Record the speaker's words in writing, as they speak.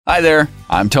Hi there,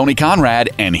 I'm Tony Conrad,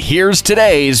 and here's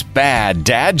today's bad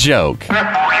dad joke.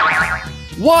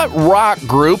 What rock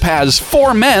group has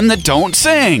 4 men that don't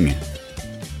sing?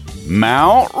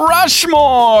 Mount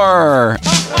Rushmore!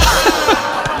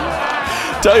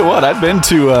 Tell you what, I've been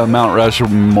to Mount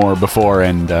Rushmore before,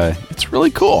 and it's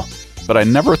really cool. But I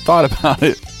never thought about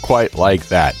it quite like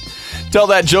that. Tell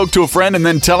that joke to a friend and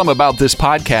then tell them about this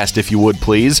podcast if you would,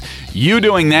 please. You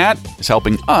doing that is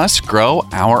helping us grow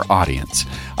our audience.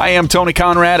 I am Tony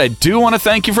Conrad. I do want to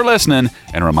thank you for listening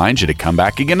and remind you to come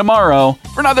back again tomorrow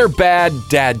for another bad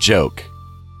dad joke.